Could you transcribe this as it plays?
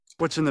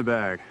What's in the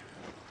bag?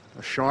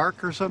 A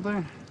shark or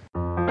something?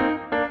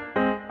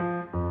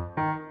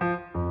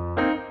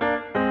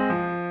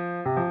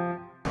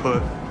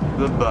 Put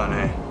the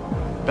bunny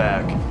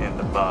back in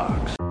the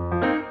box.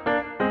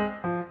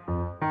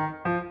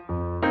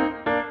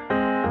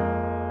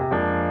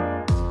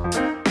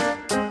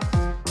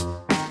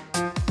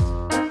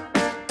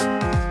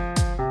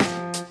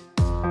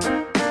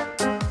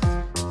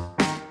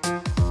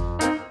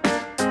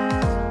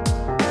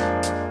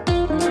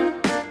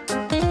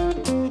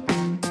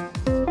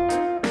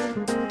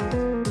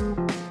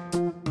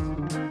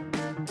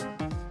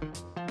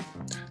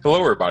 Hello,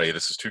 everybody.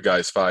 This is Two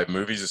Guys, Five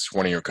Movies. This is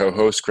one of your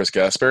co-hosts, Chris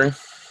Gaspari.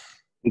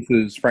 This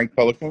is Frank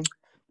Pelican.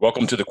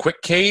 Welcome to the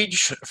Quick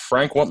Cage.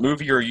 Frank, what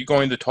movie are you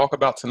going to talk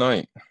about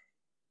tonight?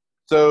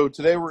 So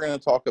today we're going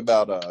to talk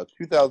about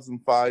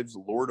 2005's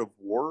Lord of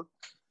War,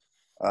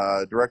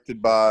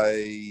 directed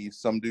by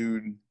some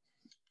dude,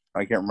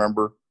 I can't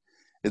remember.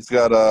 It's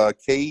got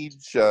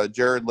Cage,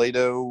 Jared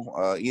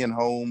Leto, Ian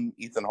Holm,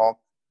 Ethan Hawke.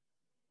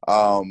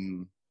 I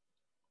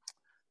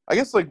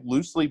guess like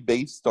loosely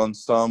based on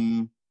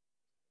some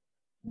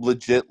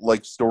legit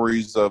like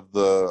stories of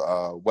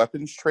the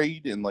weapons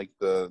trade in like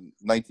the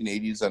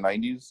 1980s and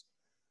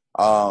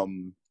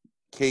 90s.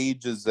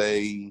 Cage is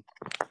a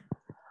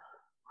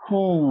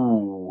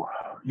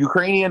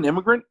Ukrainian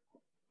immigrant,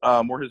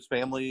 where his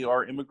family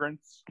are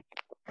immigrants.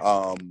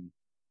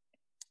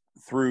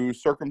 Through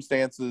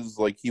circumstances,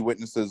 like he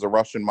witnesses a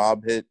Russian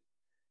mob hit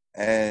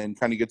and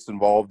kind of gets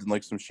involved in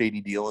like some shady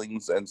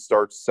dealings and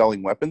starts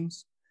selling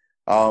weapons.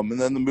 And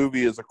then the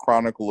movie is a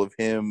chronicle of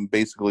him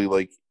basically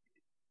like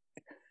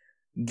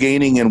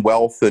gaining in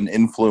wealth and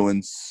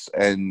influence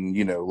and,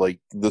 you know, like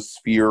the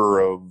sphere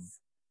of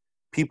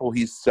people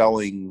he's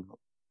selling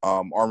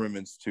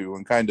armaments to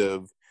and kind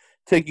of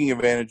taking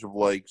advantage of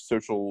like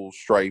social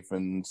strife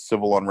and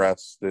civil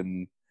unrest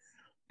and,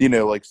 you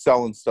know, like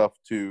selling stuff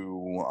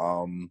to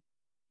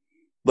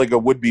like a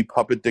would-be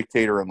puppet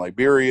dictator in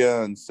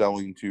Liberia and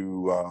selling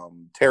to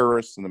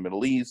terrorists in the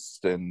Middle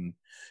East and,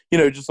 you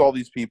know, just all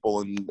these people.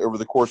 And over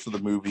the course of the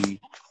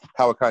movie,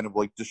 how it kind of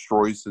like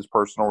destroys his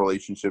personal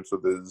relationships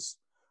with his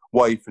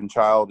wife and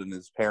child and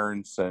his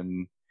parents,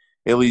 and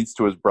it leads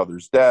to his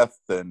brother's death.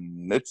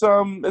 And it's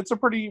a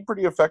pretty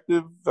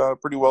effective,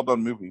 pretty well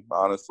done movie,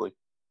 honestly.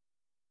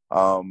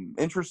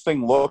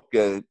 Interesting look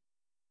at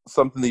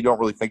something that you don't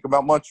really think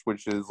about much,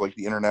 which is like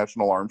the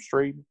international arms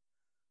trade.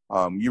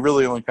 You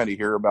really only kind of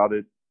hear about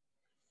it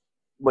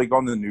like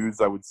on the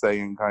news, I would say,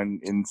 and kind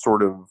in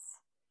sort of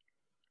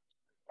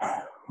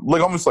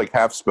like almost like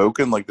half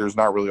spoken, like there's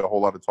not really a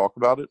whole lot of talk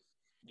about it.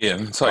 Yeah,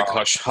 it's like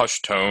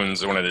hush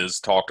tones when it is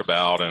talked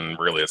about, and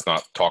really it's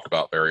not talked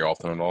about very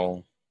often at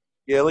all.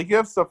 Yeah, like you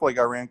have stuff like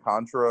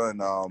Iran-Contra and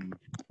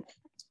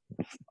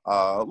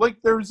like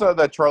there's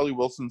that Charlie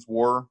Wilson's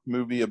War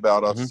movie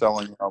about us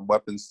selling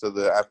weapons to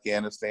the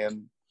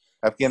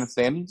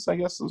Afghanistanis, I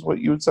guess is what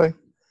you would say,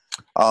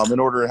 in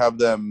order to have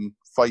them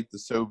fight the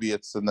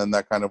Soviets, and then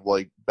that kind of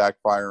like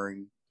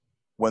backfiring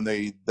when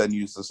they then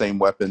use the same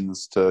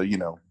weapons to, you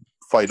know,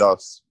 fight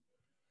us.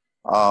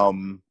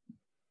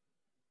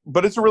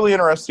 But it's a really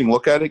interesting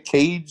look at it.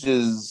 Cage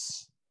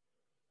is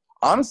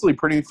honestly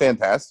pretty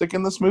fantastic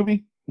in this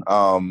movie.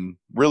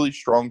 Really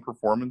strong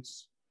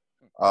performance.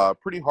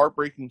 Pretty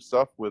heartbreaking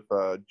stuff with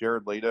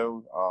Jared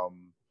Leto.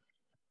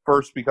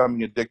 First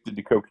becoming addicted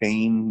to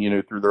cocaine, you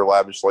know, through their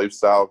lavish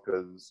lifestyle,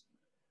 because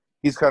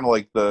he's kind of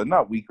like the,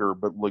 not weaker,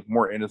 but like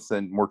more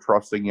innocent, more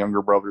trusting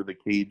younger brother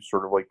that Cage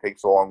sort of like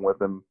takes along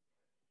with him.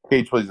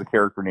 Cage plays a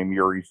character named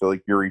Yuri, so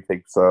like Yuri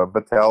takes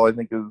Batel, I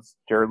think is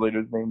Jared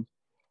Leto's name.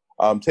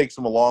 Takes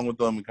him along with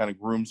them and kind of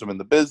grooms him in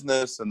the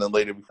business, and then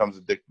later becomes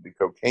addicted to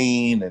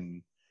cocaine.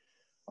 And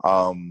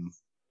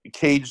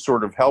Cage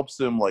sort of helps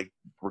him like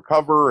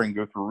recover and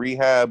go through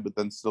rehab, but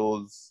then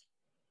still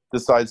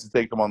decides to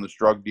take him on this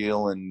drug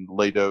deal. And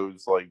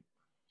Leto's like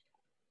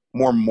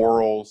more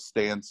moral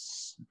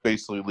stance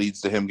basically leads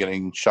to him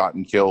getting shot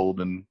and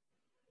killed, and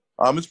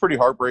it's pretty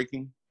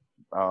heartbreaking.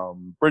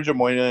 Bridget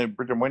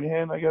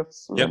Moynihan, I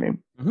guess is her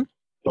name.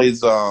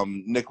 Plays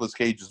Nicolas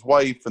Cage's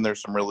wife, and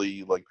there's some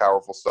really like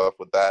powerful stuff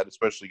with that,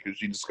 especially because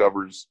she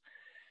discovers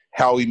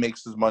how he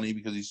makes his money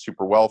because he's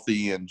super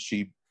wealthy, and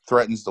she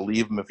threatens to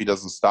leave him if he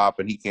doesn't stop,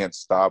 and he can't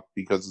stop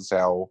because it's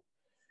how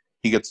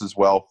he gets his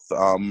wealth.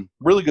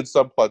 Really good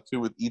subplot too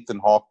with Ethan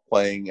Hawke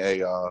playing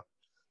a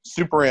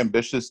super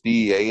ambitious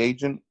DEA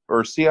agent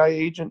or CIA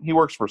agent. He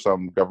works for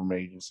some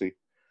government agency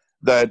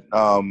that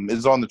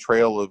is on the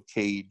trail of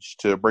Cage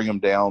to bring him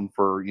down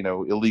for, you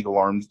know, illegal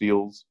arms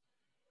deals.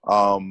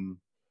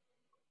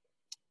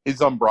 Is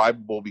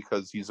unbribable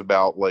because he's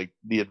about like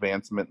the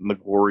advancement and the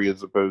glory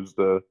as opposed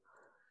to,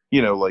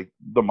 you know, like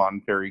the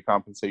monetary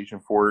compensation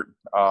for it.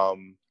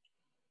 And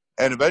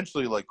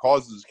eventually like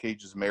causes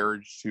Cage's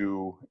marriage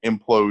to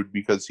implode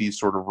because he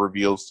sort of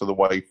reveals to the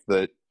wife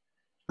that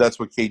that's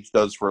what Cage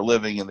does for a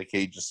living, and the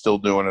Cage is still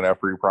doing it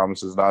after he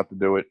promises not to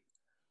do it.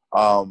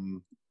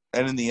 And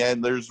in the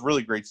end, there's a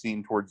really great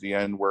scene towards the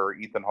end where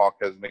Ethan Hawke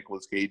has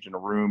Nicolas Cage in a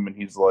room, and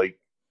he's like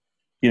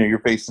you're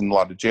facing a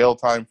lot of jail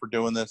time for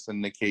doing this.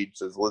 And Nick Cage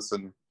says,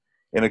 listen,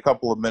 in a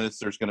couple of minutes,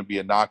 there's going to be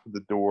a knock at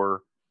the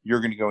door. You're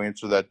going to go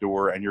answer that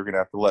door, and you're going to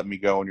have to let me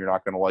go, and you're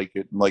not going to like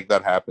it. And like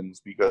that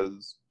happens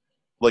because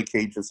like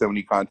Cage has so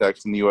many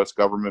contacts in the U.S.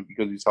 government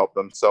because he's helped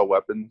them sell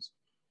weapons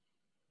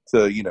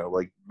to,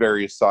 like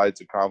various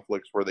sides of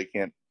conflicts where they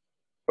can't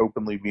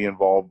openly be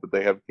involved, but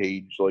they have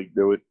Cage like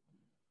do it.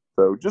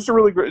 So just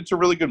it's a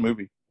really good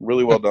movie.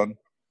 Really well done.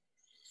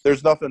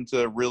 There's nothing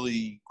to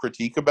really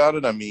critique about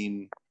it. I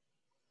mean,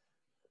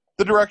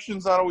 the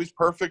direction's not always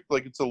perfect.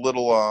 Like it's a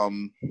little,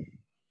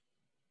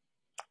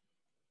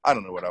 I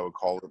don't know what I would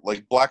call it.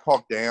 Like Black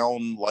Hawk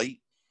Down light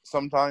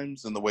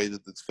sometimes in the way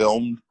that it's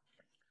filmed.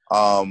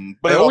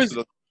 But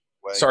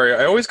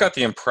I always got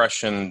the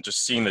impression,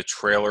 just seeing the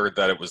trailer,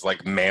 that it was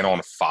like Man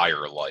on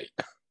Fire light.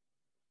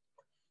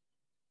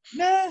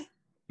 Nah.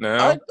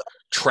 No?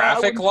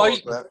 Traffic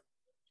light?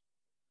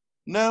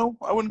 No,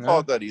 I wouldn't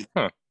call it that either.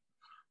 Huh.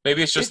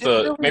 Maybe it's just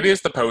maybe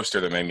it's the poster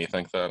that made me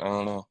think that. I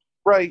don't know.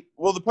 Right.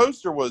 Well, the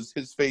poster was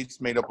his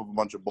face made up of a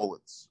bunch of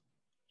bullets,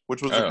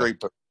 which was a great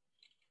poster.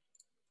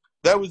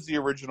 That was the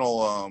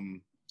original,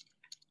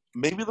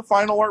 maybe the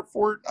final art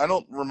for it. I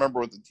don't remember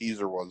what the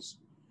teaser was.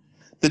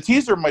 The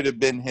teaser might have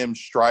been him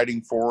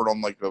striding forward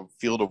on like a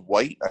field of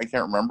white. I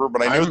can't remember,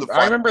 but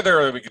I remember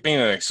there being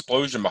an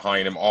explosion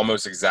behind him,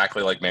 almost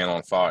exactly like Man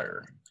on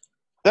Fire.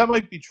 That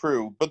might be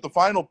true, but the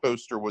final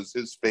poster was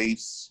his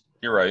face.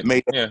 You're right.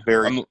 Made up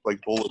very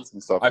like bullets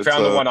and stuff. I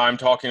found the one I'm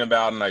talking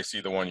about, and I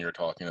see the one you're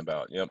talking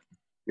about. Yep.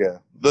 Yeah.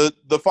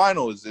 The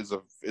final is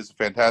a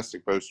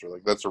fantastic poster.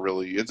 Like that's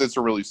it's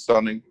a really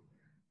stunning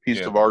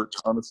piece of art,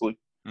 honestly.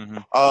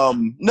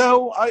 Mm-hmm.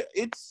 No,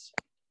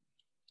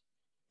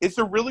 it's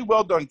a really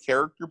well done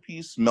character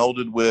piece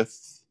melded with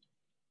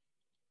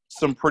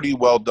some pretty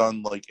well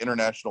done like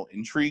international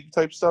intrigue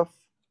type stuff.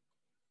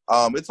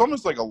 It's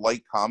almost like a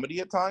light comedy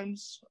at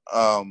times,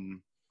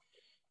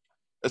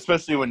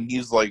 especially when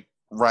he's like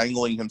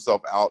wrangling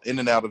himself out in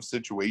and out of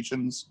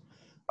situations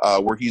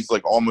where he's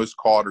like almost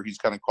caught, or he's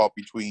kind of caught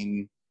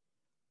between,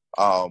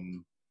 like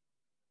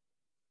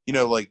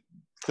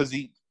because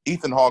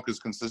Ethan Hawke is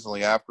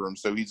consistently after him,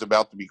 so he's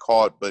about to be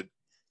caught, but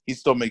he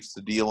still makes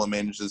the deal and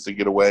manages to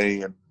get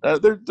away. And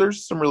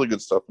there's some really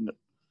good stuff in it.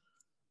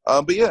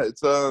 But yeah,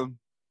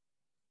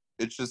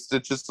 it's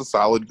just a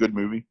solid, good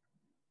movie.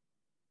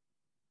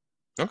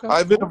 Okay.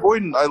 I've been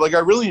avoiding. I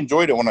really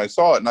enjoyed it when I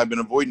saw it, and I've been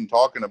avoiding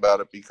talking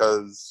about it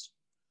because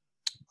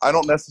I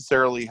don't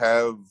necessarily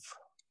have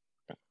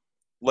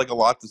like a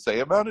lot to say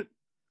about it.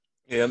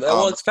 Yeah,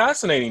 well, it's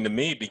fascinating to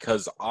me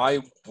because I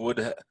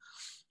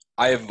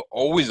have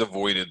always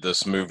avoided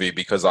this movie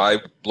because I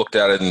looked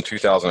at it in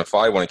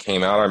 2005 when it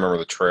came out. I remember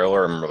the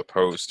trailer, I remember the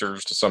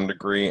posters to some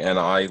degree, and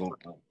I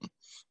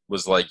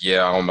was like,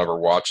 yeah, I'll never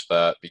watch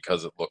that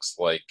because it looks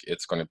like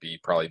it's going to be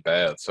probably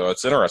bad. So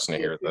it's interesting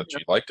to hear that you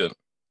liked it.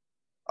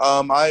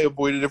 I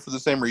avoided it for the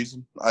same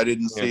reason. I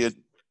didn't see it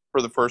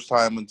for the first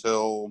time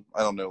until,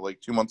 I don't know,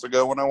 like 2 months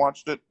ago when I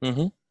watched it.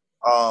 Mm-hmm.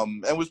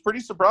 And was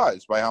pretty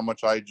surprised by how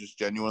much I just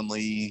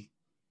genuinely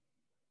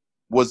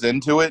was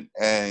into it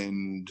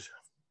and,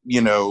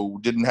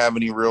 didn't have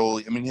any real,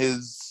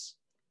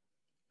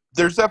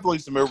 there's definitely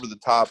some over the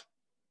top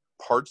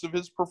parts of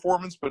his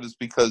performance, but it's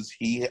because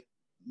the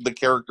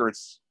character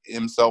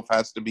himself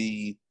has to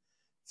be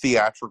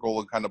theatrical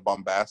and kind of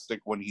bombastic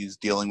when he's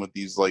dealing with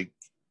these like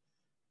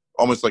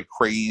almost like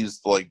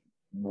crazed like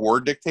war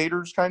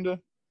dictators kind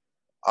of.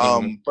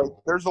 But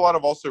there's a lot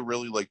of also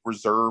really like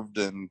reserved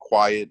and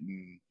quiet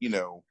and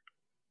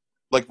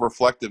like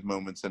reflective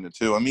moments in it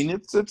too.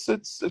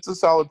 It's a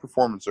solid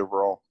performance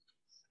overall.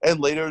 And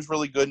Leto's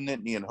really good in it,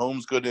 and Ian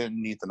Holm's good in it,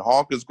 and Ethan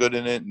Hawke is good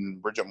in it,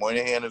 and Bridget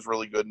Moynihan is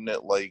really good in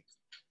it. Like,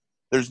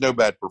 there's no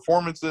bad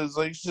performances.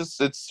 Like,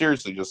 it's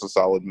seriously just a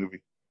solid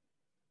movie.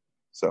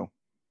 So.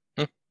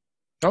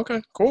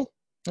 Okay, cool.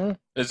 Yeah.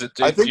 Is it?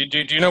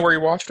 Do you know where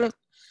you watched it?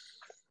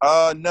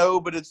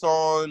 No, but it's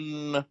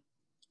on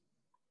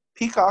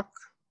Peacock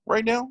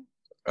right now.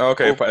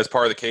 Okay, as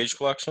part of the Cage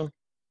collection?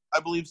 I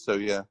believe so,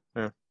 yeah.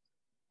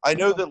 I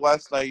know that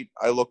last night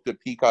I looked at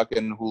Peacock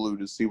and Hulu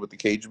to see what the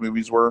Cage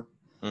movies were.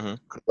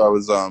 Because I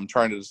was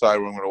trying to decide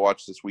what I'm going to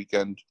watch this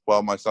weekend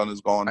while my son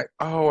is gone.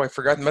 I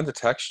forgot. I meant to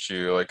text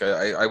you. Like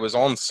I was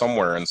on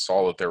somewhere and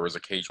saw that there was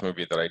a Cage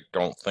movie that I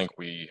don't think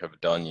we have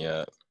done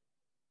yet.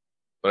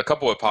 But a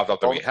couple have popped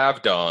up that we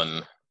have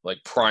done. Like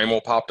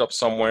Primal popped up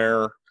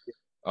somewhere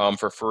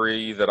for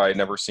free that I'd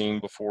never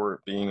seen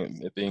before,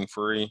 it being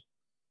free.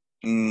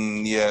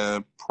 Yeah,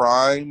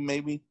 Prime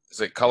maybe. Is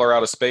it Color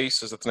Out of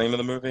Space? Is that the name of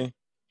the movie?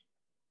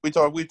 We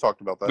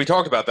talked about that. We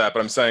talked about that, but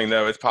I'm saying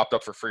no, it's popped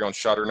up for free on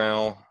Shudder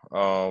now.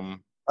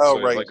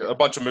 Right. Like a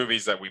bunch of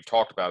movies that we've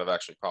talked about have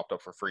actually popped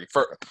up for free.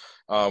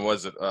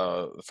 Was it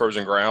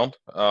Frozen Ground?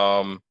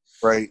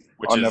 Right.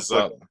 Which on is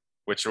Netflix.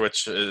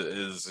 Which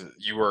is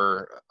you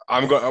were.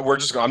 I'm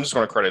just going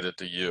to credit it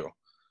to you,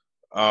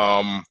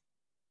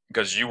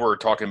 because you were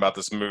talking about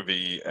this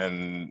movie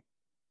and.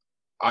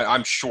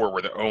 I'm sure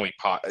we're the only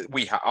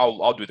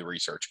I'll do the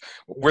research.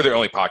 We're the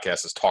only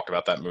podcast that's talked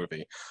about that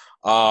movie.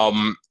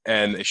 And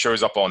it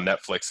shows up on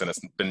Netflix,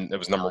 and it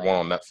was number one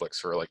on Netflix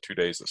for like 2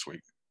 days this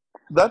week.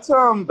 That's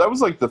that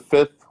was like the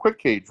 5th Quick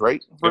Cage,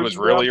 right? It was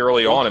really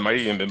early on. It might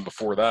have even been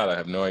before that. I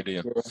have no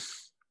idea.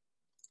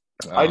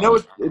 Yeah. I know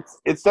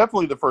it's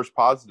definitely the first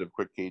positive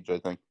Quick Cage, I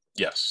think.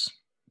 Yes,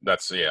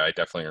 I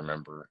definitely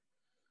remember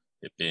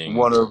it being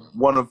one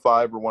of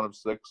 5 or one of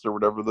 6 or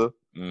whatever the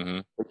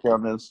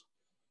count is.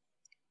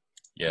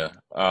 Yeah.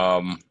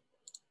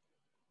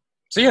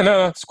 So yeah,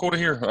 no, it's cool to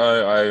hear.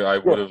 I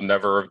would have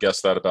never have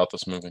guessed that about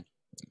this movie,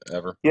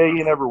 ever. Yeah,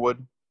 you never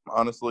would.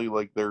 Honestly,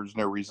 like there's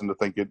no reason to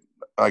think it,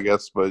 I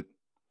guess. But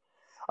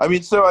I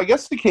mean, so I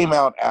guess it came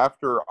out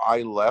after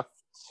I left.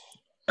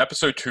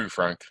 Episode 2,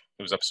 Frank.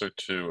 It was episode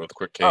 2 of the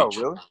Quick Cage. Oh,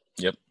 really?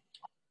 Yep.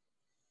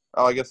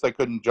 Oh, I guess I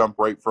couldn't jump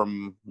right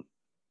from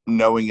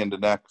knowing into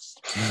next.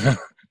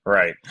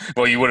 Right.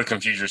 Well, you would have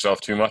confused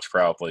yourself too much,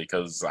 probably,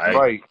 because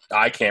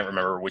I can't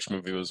remember which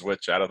movie was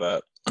which out of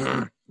that.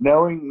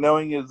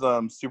 Knowing is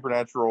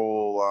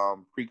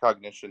supernatural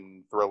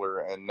precognition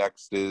thriller, and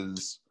next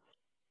is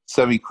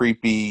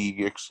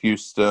semi-creepy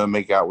excuse to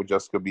make out with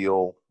Jessica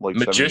Biel. Like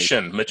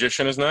Magician.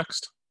 Magician is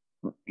next?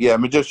 Yeah,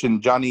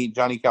 Magician. Johnny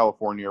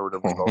California or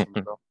whatever he calls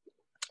himself.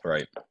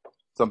 Right.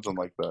 Something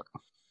like that.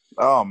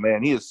 Oh,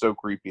 man, he is so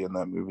creepy in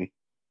that movie.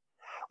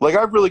 Like,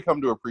 I've really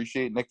come to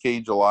appreciate Nick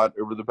Cage a lot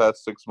over the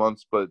past 6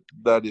 months, but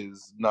that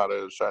is not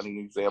a shining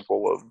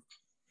example of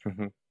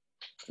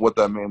what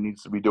that man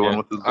needs to be doing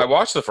with his life. I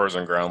watched The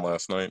Frozen Ground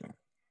last night.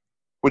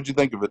 What'd you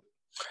think of it?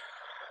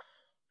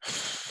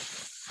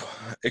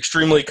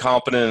 Extremely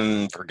competent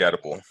and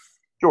forgettable.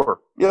 Sure.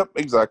 Yep,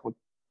 exactly.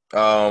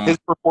 His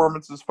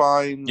performance is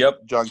fine.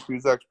 Yep. John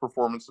Cusack's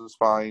performance is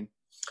fine.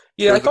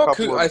 Yeah,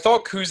 I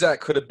thought Cusack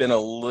could have been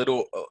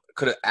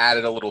could have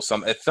added a little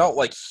something. It felt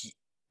like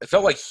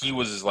he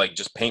was like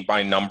just paint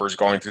by numbers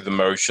going through the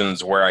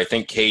motions, where I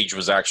think Cage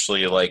was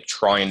actually like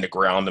trying to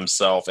ground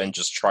himself and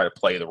just try to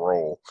play the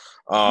role.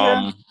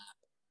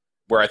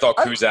 Where I thought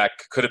Cusack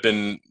could have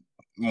been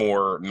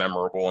more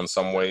memorable in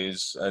some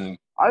ways. And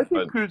I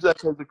think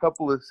Cusack has a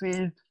couple of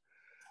scenes.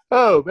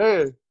 Oh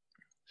man,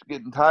 it's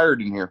getting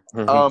tired in here.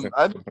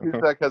 I think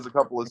Cusack has a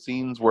couple of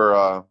scenes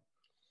where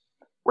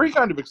he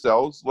kind of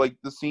excels, like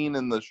the scene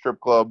in the strip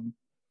club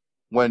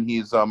when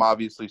he's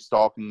obviously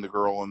stalking the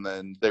girl, and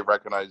then they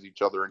recognize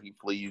each other and he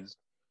flees.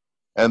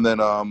 And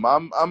then I'm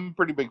a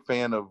pretty big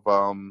fan of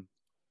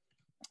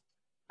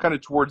kind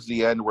of towards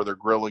the end where they're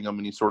grilling him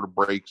and he sort of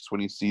breaks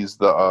when he sees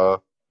the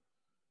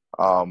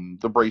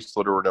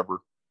bracelet or whatever.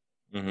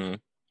 Mm-hmm.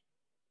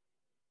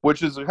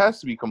 Which it has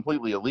to be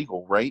completely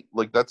illegal, right?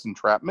 Like that's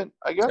entrapment,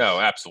 I guess. Oh,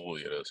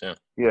 absolutely it is. Yeah.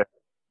 Yeah,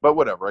 but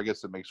whatever. I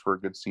guess it makes for a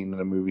good scene in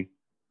a movie.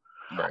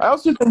 Right. I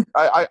also think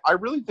I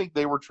really think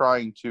they were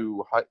trying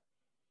to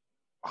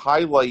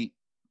highlight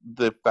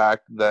the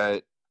fact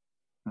that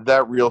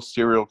real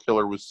serial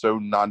killer was so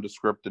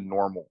nondescript and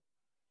normal,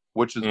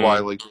 which is why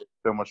like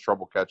so much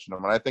trouble catching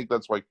him. And I think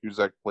that's why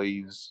Cusack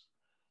plays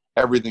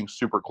everything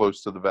super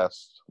close to the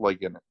vest,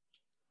 like in it.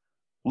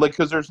 Like,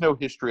 because there's no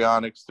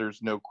histrionics,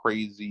 there's no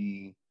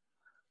crazy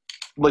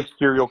like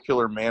serial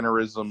killer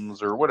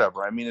mannerisms or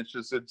whatever. I mean, it's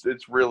just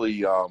it's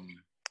really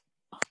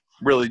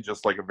really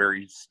just like a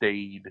very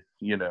staid,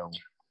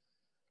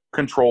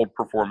 controlled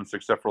performance,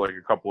 except for like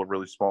a couple of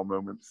really small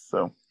moments.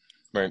 So,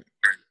 right,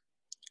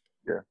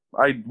 yeah,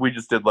 we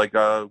just did like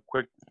a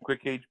quick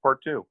Cage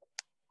part 2.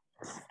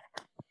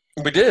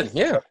 We did,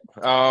 yeah.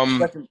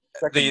 Second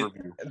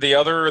the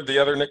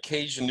other Nick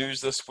Cage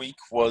news this week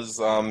was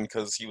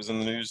because he was in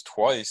the news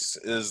twice,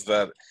 is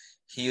that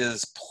he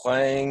is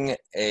playing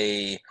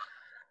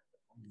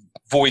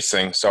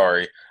voicing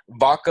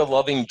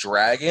vodka-loving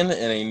dragon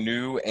in a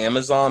new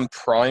Amazon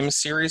Prime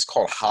series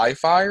called High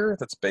Fire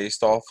that's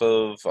based off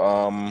of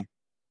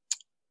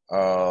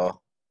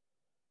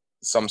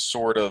some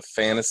sort of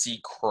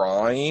fantasy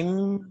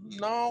crime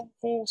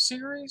novel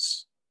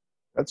series.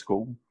 That's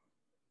cool.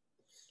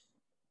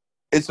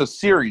 It's a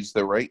series,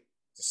 though, right?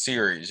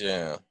 Series,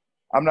 yeah.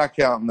 I'm not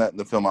counting that in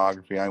the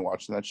filmography. I ain't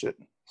watching that shit.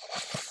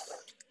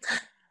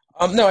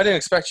 No, I didn't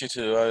expect you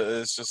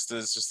to. It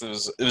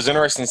was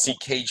interesting to see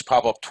Cage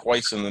pop up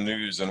twice in the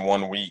news in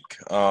 1 week.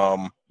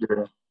 Yeah.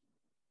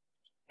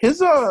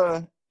 His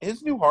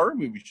new horror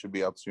movie should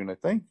be out soon, I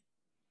think.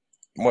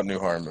 What new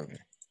horror movie?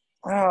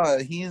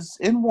 He's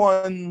in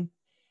one.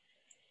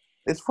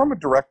 It's from a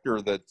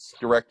director that's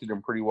directed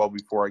him pretty well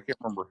before. I can't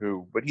remember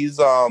who, but he's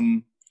a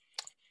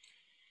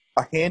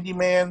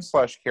handyman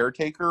 /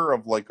 caretaker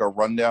of like a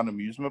rundown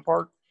amusement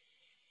park.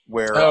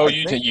 Where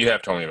you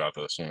have told me about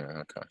this. Yeah,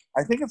 okay.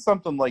 I think it's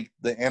something like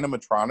the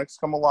animatronics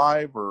come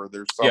alive, or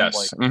there's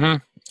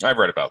some I've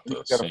read about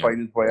this. He's got to fight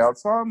his way out,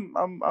 so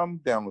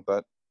I'm down with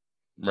that.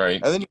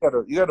 Right. And then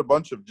you got a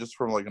bunch of, just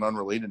from like an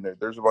unrelated note,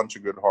 there's a bunch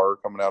of good horror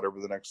coming out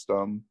over the next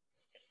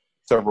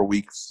several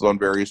weeks on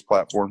various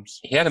platforms.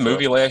 He had a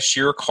movie last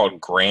year called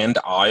Grand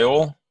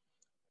Isle,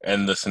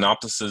 and the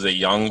synopsis is: a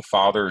young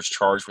father is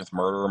charged with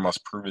murder and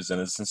must prove his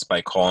innocence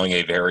by calling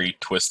a very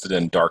twisted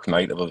and dark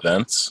night of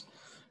events.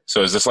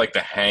 So is this like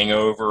The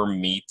Hangover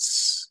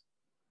meets?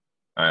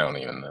 I don't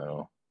even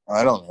know.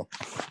 I don't know.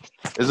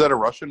 Is that a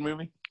Russian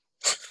movie?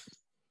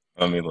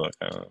 Let me look.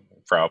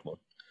 Probably.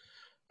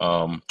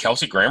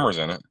 Kelsey Grammer's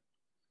in it.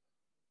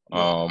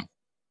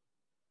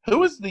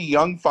 Who is the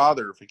young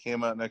father if it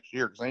came out next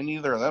year? Because ain't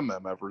neither of them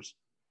MFers.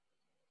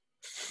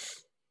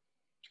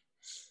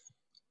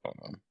 Hold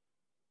on.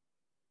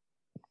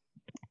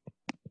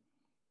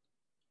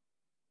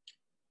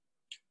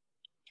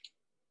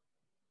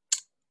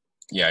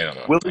 Yeah, I don't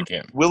know. I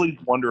can't. Willy's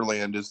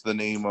Wonderland is the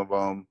name of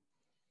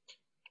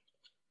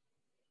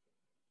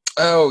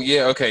Oh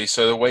yeah, okay.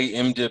 So the way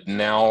IMDb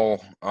now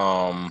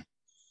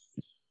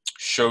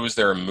shows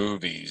their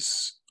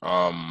movies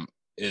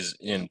is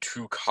in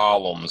 2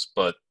 columns,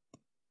 but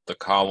the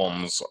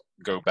columns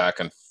go back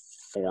and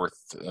forth.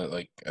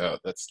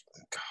 That's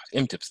God.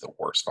 IMDb's the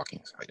worst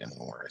fucking site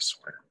anymore. I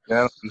swear.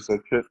 Yeah, he said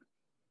shit.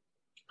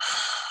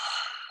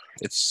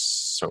 It's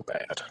so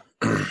bad.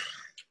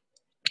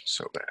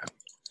 So bad.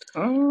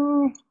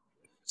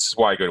 This is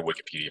why I go to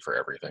Wikipedia for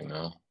everything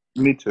now.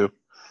 Me too.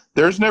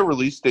 There's no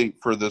release date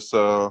for this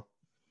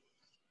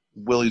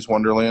Willy's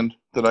Wonderland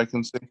that I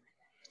can see.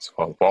 It's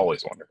called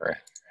Wally's Wonderland.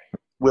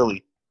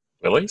 Willy's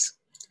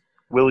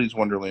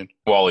Wonderland.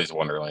 Wally's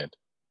Wonderland.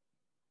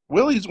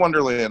 Willy's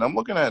Wonderland. I'm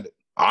looking at it.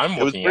 I'm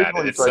looking at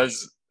it. It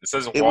says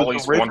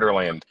Wally's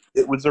Wonderland.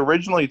 It was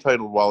originally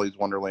titled Wally's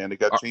Wonderland. It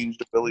got changed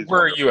to Willy's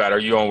Where Wonderland. are you at? Are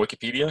you on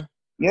Wikipedia?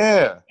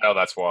 Yeah. Oh,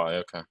 that's why.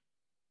 Okay.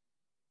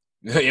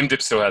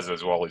 IMDb still has it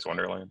as Wally's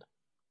Wonderland.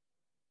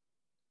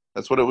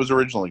 That's what it was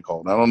originally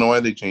called. I don't know why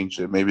they changed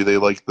it. Maybe they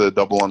like the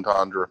double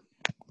entendre.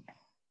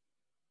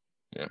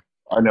 Yeah.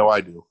 I know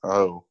I do.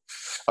 Oh,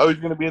 he's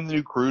going to be in the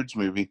new Croods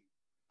movie.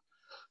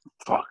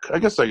 Fuck. I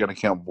guess I got to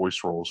count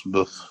voice roles.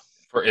 Ugh.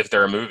 If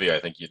they're a movie, I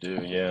think you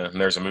do, yeah. And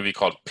there's a movie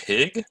called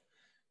Pig.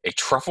 A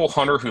truffle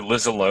hunter who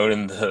lives alone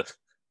in the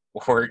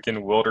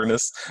Oregon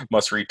wilderness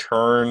must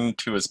return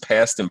to his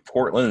past in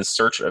Portland in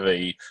search of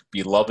a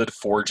beloved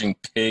foraging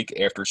pig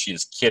after she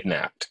is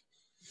kidnapped.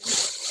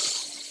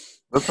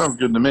 That sounds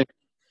good to me.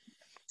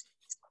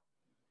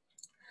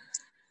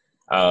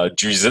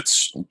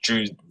 Jujitsu,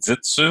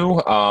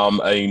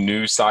 a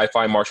new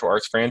sci-fi martial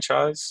arts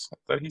franchise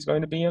that he's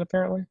going to be in,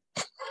 apparently.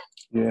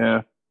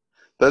 Yeah.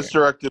 That's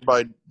directed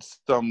by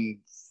some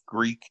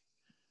Greek,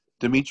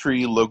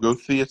 Dimitri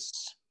Logotheus.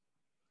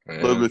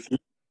 Yeah.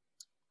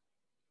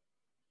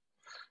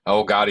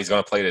 Oh, God, he's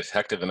going to play a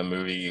detective in a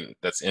movie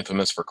that's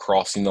infamous for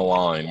crossing the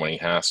line when he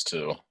has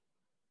to.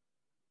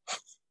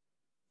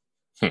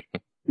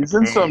 He's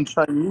in some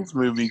Chinese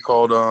movie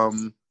called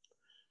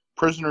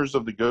Prisoners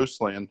of the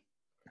Ghostland.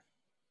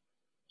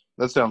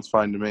 That sounds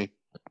fine to me.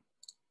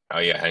 Oh,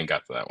 yeah, I hadn't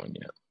got to that one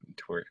yet.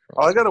 Oh,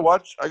 I gotta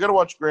watch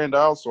Grand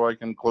Isle so I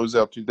can close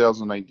out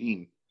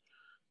 2019.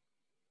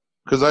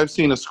 Because I've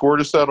seen A Score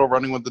to Settle,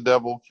 Running with the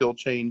Devil, Kill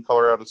Chain,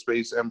 Color Out of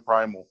Space, and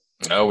Primal.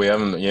 No, we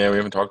haven't. Yeah, we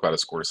haven't talked about A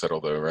Score to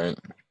Settle though, right?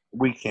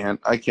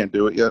 I can't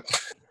do it yet.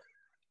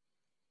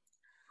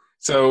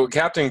 So,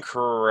 Captain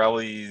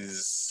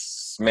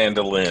Corelli's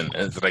mandolin.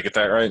 Did I get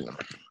that right?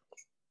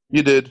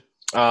 You did.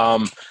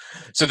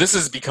 So this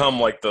has become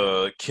like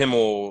the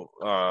Kimmel.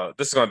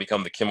 This is going to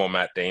become the Kimmel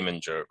Matt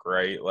Damon joke,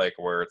 right? Like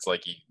where it's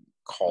like he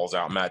calls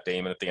out Matt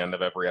Damon at the end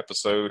of every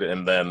episode,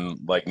 and then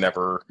like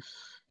never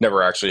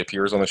actually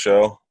appears on the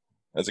show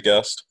as a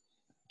guest.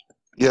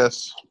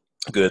 Yes.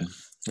 Good.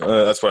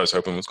 That's what I was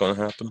hoping was going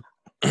to happen.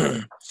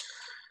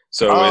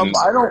 So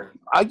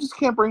I just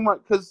can't bring my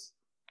because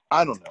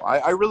I don't know.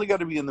 I really got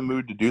to be in the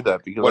mood to do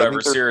that because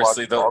whatever.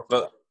 Seriously,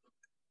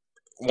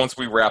 once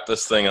we wrap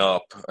this thing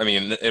up, I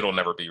mean, it'll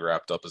never be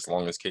wrapped up as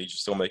long as Cage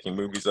is still making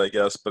movies, I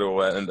guess. But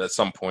and at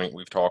some point,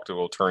 we've talked, it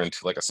will turn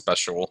into like a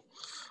special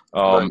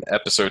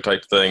episode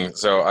type thing.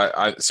 So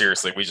I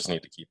seriously, we just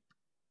need to keep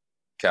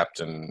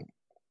Captain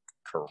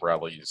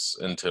Corelli's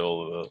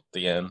until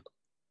the end.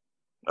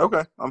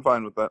 Okay, I'm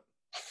fine with that.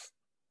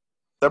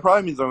 That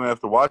probably means I'm going to have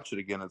to watch it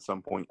again at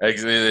some point.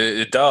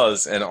 It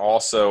does. And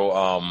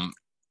also,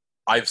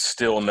 I've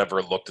still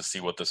never looked to see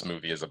what this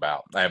movie is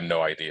about. I have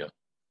no idea.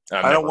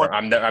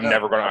 I'm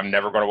never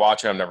going to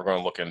watch it. I'm never going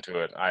to look into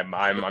it. I'm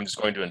just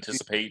going to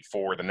anticipate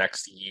for the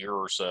next year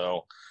or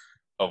so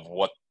of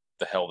what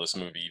the hell this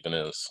movie even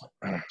is.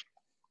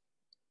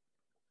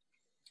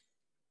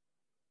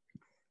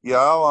 Yeah,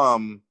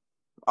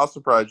 I'll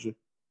surprise you.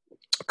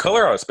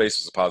 Color Out of Space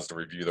was a positive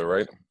review, though,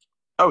 right?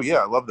 Oh yeah,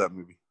 I love that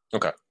movie.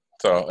 Okay,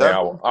 so yeah,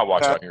 I'll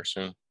watch that here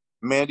soon.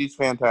 Mandy's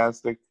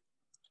fantastic.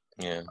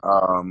 Yeah.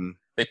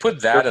 They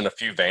put that in a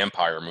few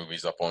vampire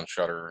movies up on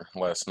Shudder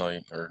last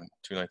night or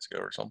 2 nights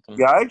ago or something.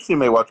 Yeah, I actually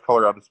may watch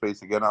Color Out of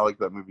Space again. I like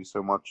that movie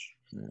so much.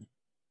 Yeah.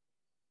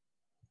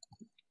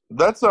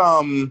 That's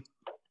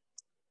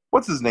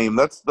what's his name?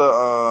 That's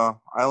the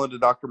Island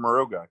of Dr.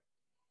 Moreau guy.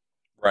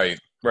 Right.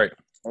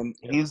 And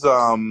he's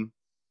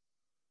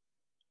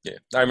Yeah,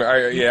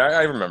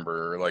 I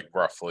remember like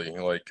roughly.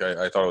 Like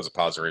I thought it was a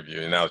positive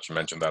review. And now that you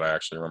mentioned that, I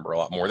actually remember a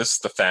lot more. This is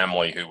the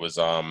family who was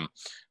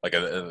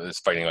is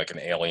fighting like an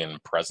alien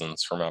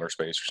presence from outer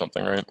space or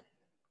something, right?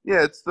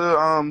 Yeah, it's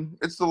the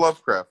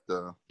Lovecraft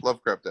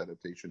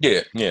adaptation.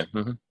 Yeah.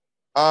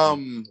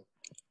 Mm-hmm.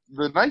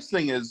 the nice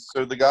thing is,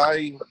 so the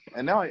guy,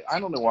 and now I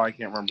don't know why I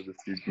can't remember this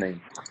dude's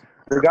name.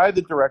 The guy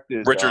that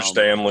directed Richard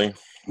Stanley.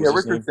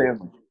 Richard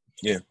Stanley.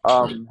 Yeah.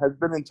 Has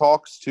been in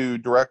talks to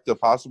direct a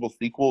possible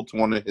sequel to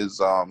one of his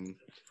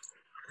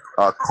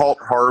cult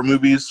horror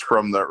movies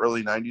from the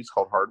early 90s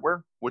called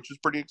Hardware, which is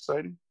pretty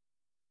exciting.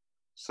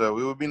 So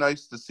it would be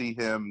nice to see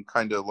him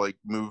kind of like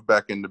move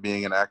back into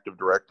being an active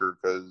director,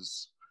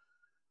 because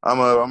I'm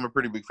a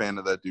pretty big fan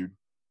of that dude.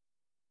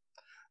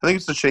 I think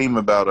it's a shame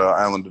about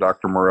Island of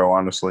Dr. Moreau,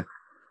 honestly.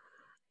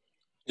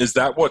 Is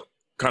that what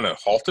kind of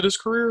halted his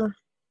career?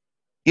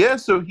 Yeah,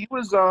 so he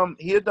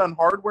had done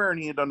Hardware and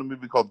he had done a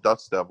movie called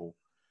Dust Devil.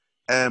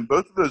 And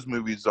both of those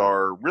movies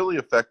are really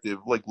effective,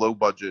 like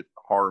low-budget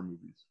horror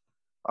movies.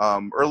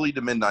 Early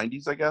to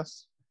mid-90s, I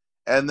guess.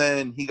 And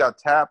then he got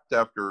tapped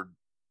after,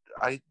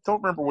 I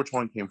don't remember which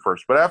one came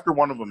first, but after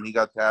one of them, he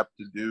got tapped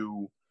to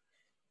do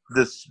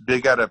this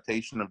big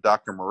adaptation of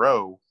Dr.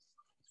 Moreau.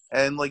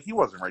 And, like, he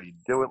wasn't ready to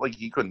do it. Like,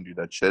 he couldn't do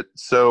that shit.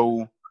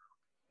 So,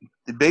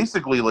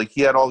 basically, like,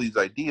 he had all these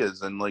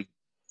ideas. And, like,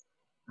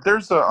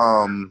 there's a,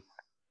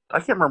 I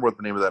can't remember what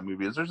the name of that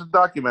movie is. There's a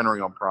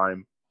documentary on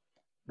Prime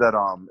that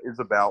is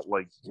about,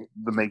 like,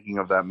 the making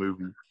of that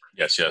movie.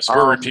 Yes.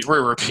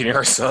 We're repeating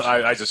ourselves.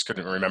 I just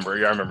couldn't remember.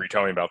 Yeah, I remember you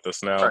telling me about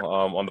this now, right,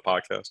 on the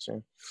podcast. Yeah.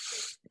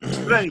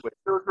 But anyway,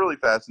 it was really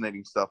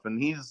fascinating stuff.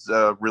 And he's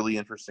a really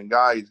interesting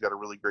guy. He's got a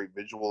really great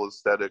visual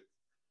aesthetic.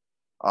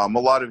 A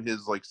lot of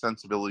his like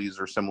sensibilities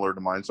are similar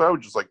to mine, so I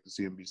would just like to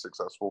see him be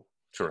successful.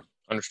 Sure,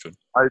 understood.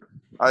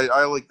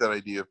 I like that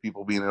idea of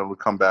people being able to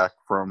come back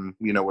from,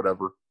 you know,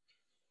 whatever,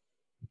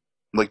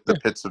 like the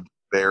pits of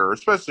despair,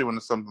 especially when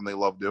it's something they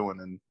love doing.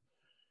 And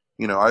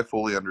you know, I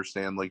fully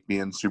understand like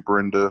being super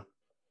into,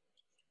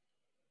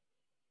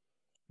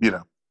 you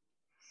know,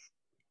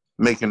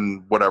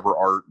 making whatever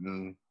art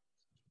and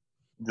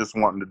just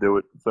wanting to do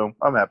it. So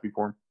I'm happy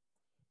for him.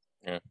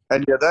 Yeah.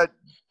 And yeah, that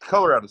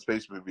Color Out of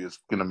Space movie is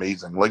fucking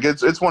amazing. Like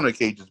it's one of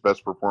Cage's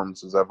best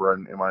performances ever,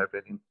 in my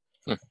opinion.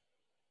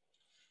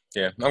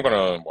 Yeah, I'm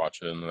gonna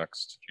watch it in the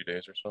next few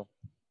days or so.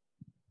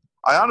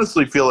 I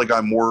honestly feel like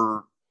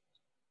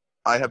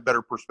I have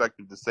better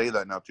perspective to say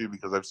that now too,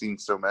 because I've seen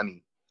so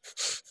many,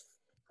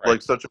 Right.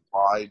 like such a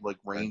wide like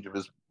range of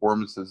his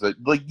performances that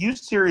like you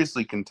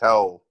seriously can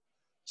tell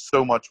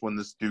so much when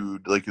this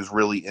dude like is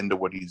really into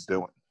what he's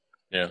doing.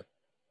 Yeah.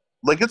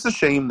 Like it's a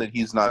shame that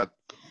he's not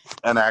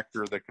an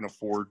actor that can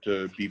afford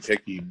to be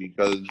picky,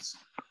 because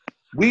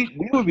we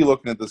would be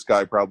looking at this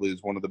guy probably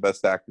as one of the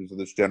best actors of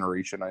this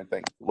generation, I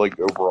think, like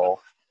overall,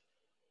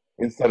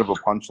 instead of a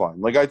punchline.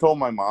 Like I told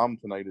my mom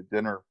tonight at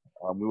dinner,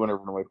 we went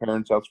over to my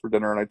parents' house for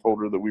dinner, and I told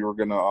her that we were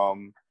gonna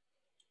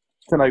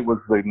tonight was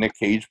the Nick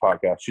Cage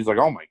podcast. She's like,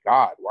 "Oh my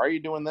god, why are you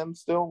doing them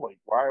still? Like,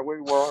 why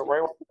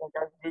that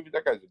guy's movie?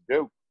 That guy's a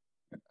joke."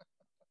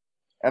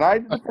 And I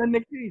defend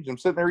Nick Cage. I'm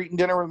sitting there eating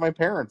dinner with my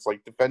parents,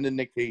 like defending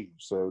Nick Cage.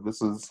 So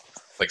this is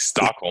like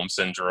Stockholm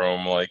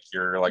syndrome. Like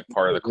you're like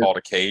part of the Call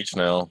to Cage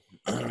now.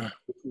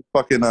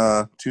 fucking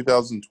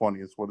 2020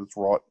 is what it's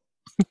wrought.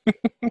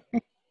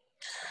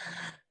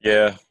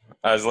 Yeah,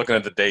 I was looking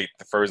at the date.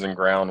 The Frozen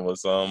Ground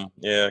was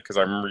because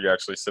I remember you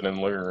actually sitting in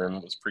the living room.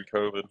 It was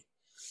pre-COVID.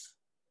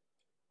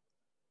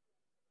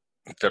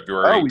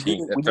 February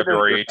 18th.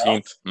 February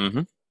 18th.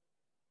 Mm-hmm.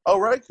 Oh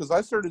right, because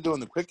I started doing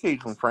the Quick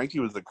Cage when Frankie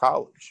was at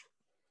college.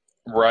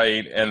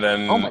 Right, and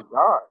then oh my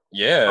god,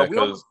 yeah, are we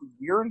almost a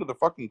year into the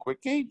fucking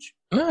Quick Cage?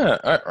 Nah,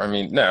 I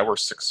mean, we're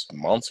 6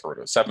 months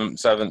or 7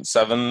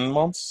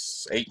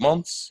 months, 8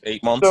 months,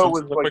 8 months. So it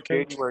was like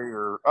January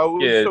or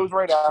so it was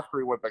right after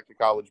he went back to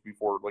college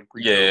before like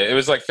yeah, it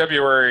was like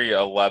February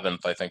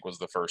 11th, I think, was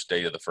the first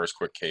date of the first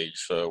Quick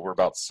Cage. So we're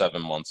about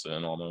 7 months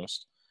in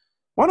almost.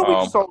 Why don't we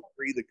just all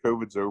agree that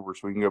COVID's over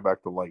so we can go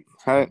back to life?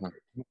 How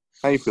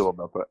you feel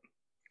about that?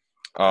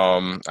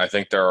 I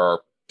think there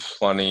are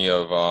plenty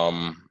of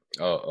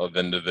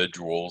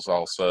individuals,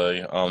 I'll say,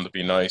 to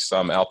be nice,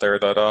 out there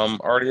that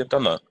already have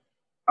done that.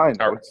 I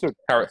know.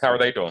 How are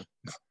they doing?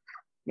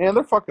 Man,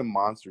 they're fucking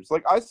monsters.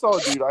 Like I saw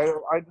a dude. I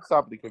had to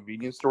stop at the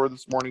convenience store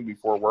this morning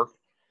before work.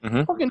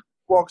 Mm-hmm. Fucking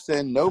walks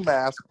in, no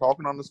mask,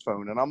 talking on his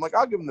phone, and I'm like,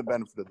 I'll give him the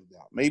benefit of the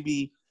doubt.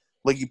 Maybe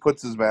like he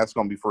puts his mask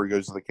on before he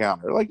goes to the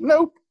counter. Like,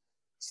 nope,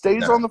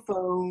 stays on the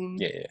phone.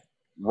 Yeah,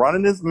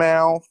 running his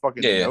mouth,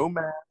 fucking no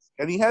mask,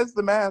 and he has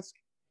the mask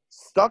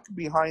stuck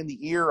behind the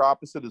ear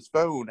opposite his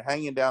phone,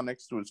 hanging down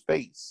next to his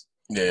face.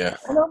 Yeah.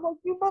 And I'm like,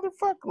 you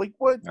motherfucker, like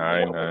what?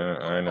 I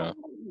know.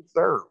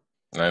 Sir.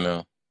 I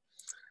know.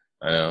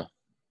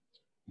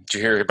 Did you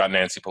hear about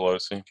Nancy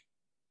Pelosi?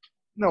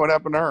 No, what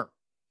happened to her?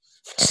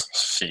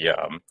 She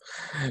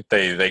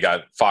they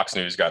got Fox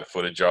News got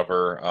footage of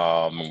her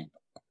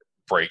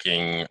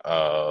breaking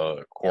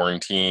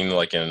quarantine,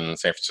 like in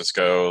San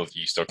Francisco.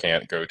 You still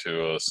can't go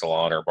to a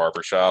salon or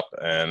barbershop,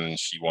 and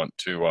she went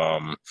to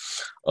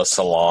a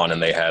salon,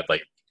 and they had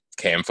like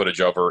cam footage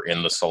of her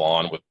in the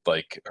salon with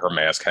like her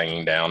mask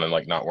hanging down and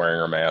like not wearing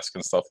her mask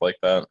and stuff like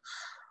that.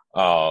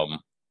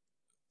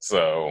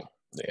 So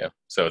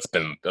it's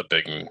been a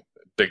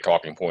big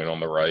talking point on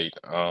the right,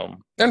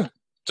 and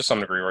To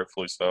some degree,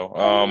 rightfully so.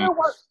 Well, you know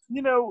what?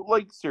 You know,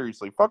 like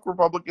seriously, fuck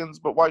Republicans,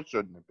 but why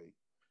shouldn't it be?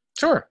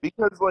 Sure.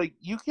 Because like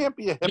you can't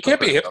be a hypocrite. You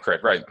can't be a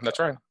hypocrite, right? That's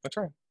right. That's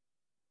right.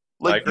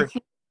 Like I agree. you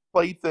can't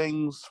play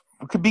things.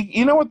 Could be.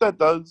 You know what that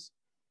does?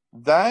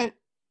 That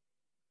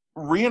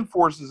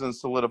reinforces and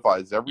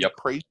solidifies every Yep.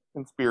 crazy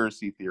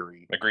conspiracy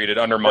theory. Agreed. It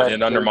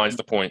undermines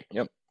the point.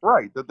 Yep.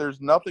 Right. That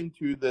there's nothing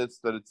to this.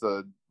 That it's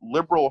a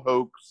liberal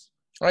hoax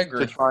I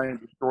agree. to try and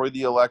destroy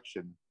the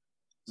election.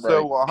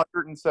 So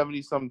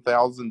 170 some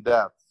thousand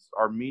deaths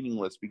are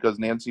meaningless because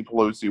Nancy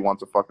Pelosi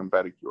wants a fucking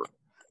pedicure.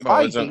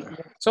 Well,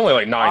 it's only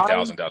like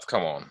 9,000 deaths.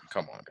 Come on,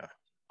 guy.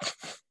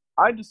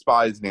 I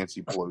despise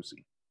Nancy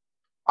Pelosi.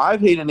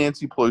 I've hated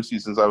Nancy Pelosi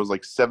since I was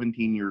like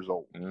 17 years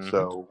old. Mm-hmm.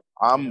 So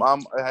I'm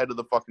ahead of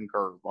the fucking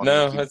curve.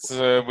 No, it's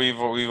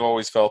we've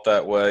always felt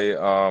that way.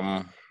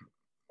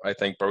 I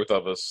think both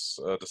of us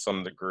to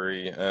some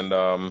degree, and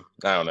I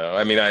don't know.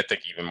 I mean, I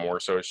think even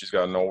more so as she's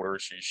gotten older.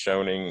 She's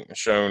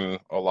shown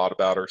a lot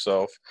about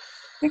herself.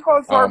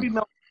 Because Harvey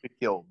Milk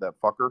killed that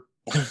fucker.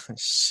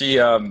 She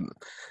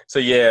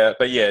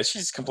but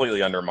she's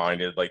completely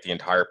undermined like the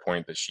entire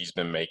point that she's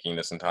been making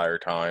this entire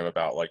time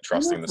about like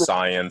trusting the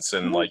science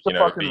and like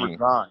being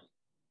I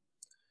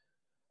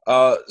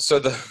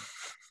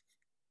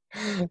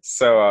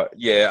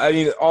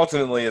mean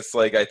ultimately it's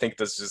like I think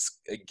this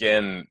just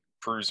again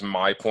proves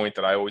my point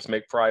that I always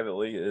make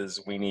privately is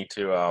we need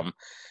to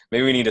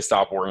maybe we need to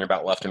stop worrying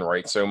about left and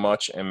right so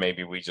much, and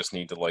maybe we just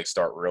need to like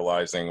start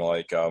realizing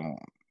like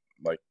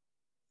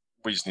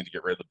we just need to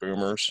get rid of the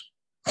boomers.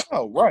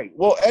 Oh, right.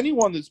 Well,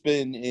 anyone that's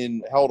been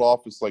in held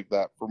office like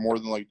that for more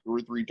than like 2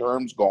 or 3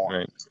 terms, gone.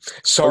 Right.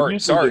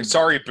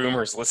 Sorry,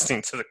 boomers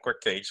listening to the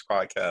Quick Cage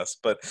podcast.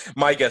 But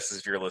my guess is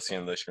if you're listening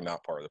to this, you're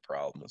not part of the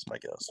problem. Is my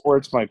guess. Or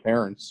it's my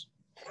parents.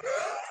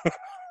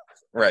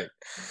 Right.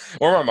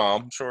 Or my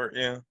mom. Sure.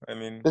 Yeah. I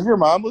mean, does your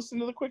mom listen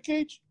to the Quick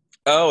Cage?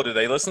 Oh, do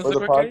they listen to the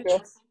Quick podcast?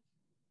 Cage?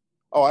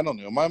 Oh, I don't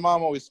know. My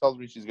mom always tells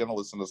me she's going to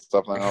listen to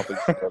stuff, and I don't think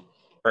she does.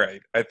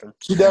 Right. I think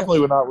she definitely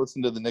would not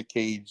listen to the Nick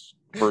Cage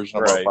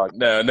version of our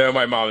podcast. No,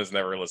 my mom has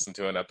never listened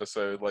to an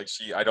episode. Like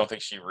I don't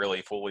think she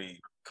really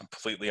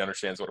completely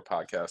understands what a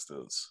podcast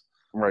is.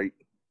 Right.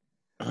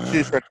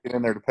 She's trying to get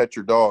in there to pet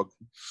your dog.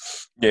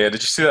 Yeah,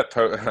 did you see that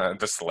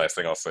this is the last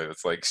thing I'll say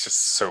that's like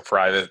just so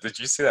private. Did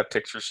you see that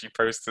picture she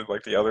posted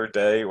like the other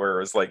day where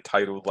it was like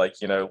titled like,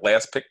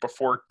 last pick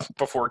before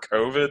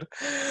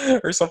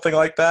COVID or something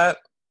like that?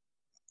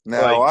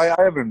 No, like,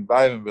 I haven't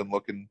been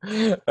looking.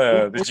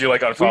 Did you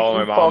like unfollow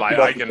my mom?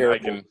 I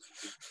can.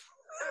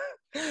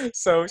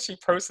 So she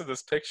posted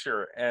this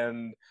picture,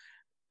 and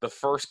the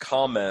first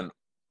comment,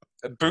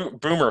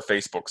 Boomer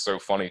Facebook's so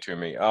funny to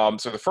me.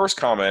 So the first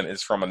comment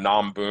is from a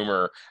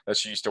non-boomer that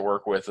she used to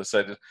work with that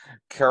said,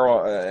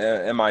 "Carol,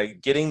 am I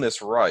getting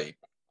this right?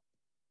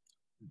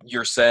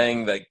 You're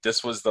saying that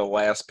this was the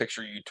last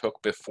picture you took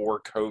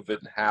before COVID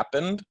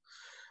happened?"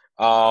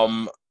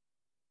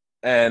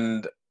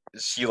 And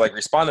she like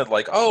responded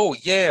like, "Oh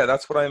yeah,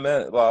 that's what I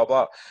meant, blah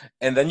blah."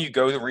 And then you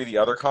go to read the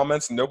other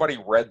comments. Nobody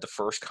read the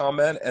first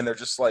comment, and they're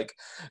just like,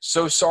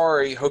 "So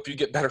sorry, hope you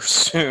get better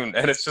soon."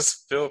 And it's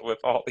just filled with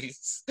all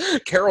these.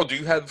 Carol, do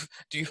you have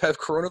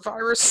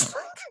coronavirus?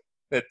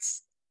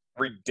 It's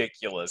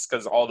ridiculous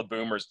because all the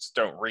boomers just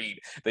don't read.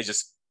 They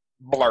just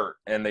blurt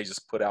and they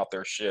just put out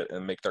their shit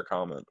and make their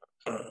comment.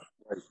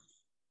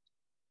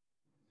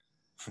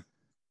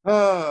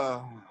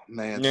 Oh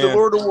man, Yeah. The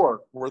Lord of War,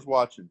 worth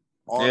watching.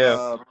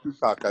 On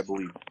Peacock, I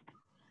believe.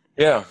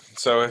 Yeah.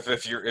 So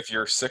if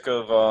you're sick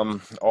of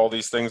all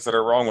these things that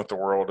are wrong with the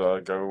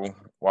world, go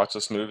watch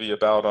this movie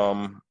about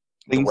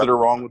things that are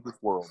wrong with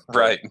this world.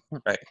 Right.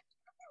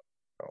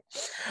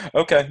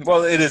 Okay.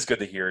 Well, it is good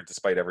to hear,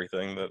 despite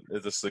everything, that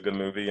this is a good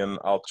movie, and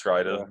I'll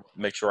try to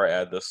make sure I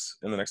add this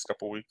in the next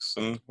couple of weeks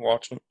and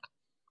watch it.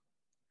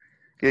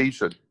 Yeah, you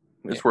should.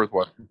 It's worth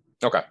watching.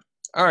 Okay.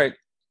 All right.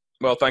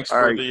 Well, thanks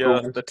for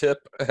the tip,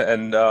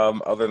 and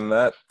other than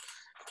that.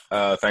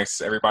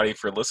 Thanks everybody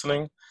for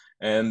listening,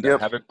 and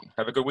have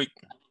a good week.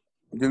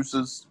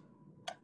 Deuces.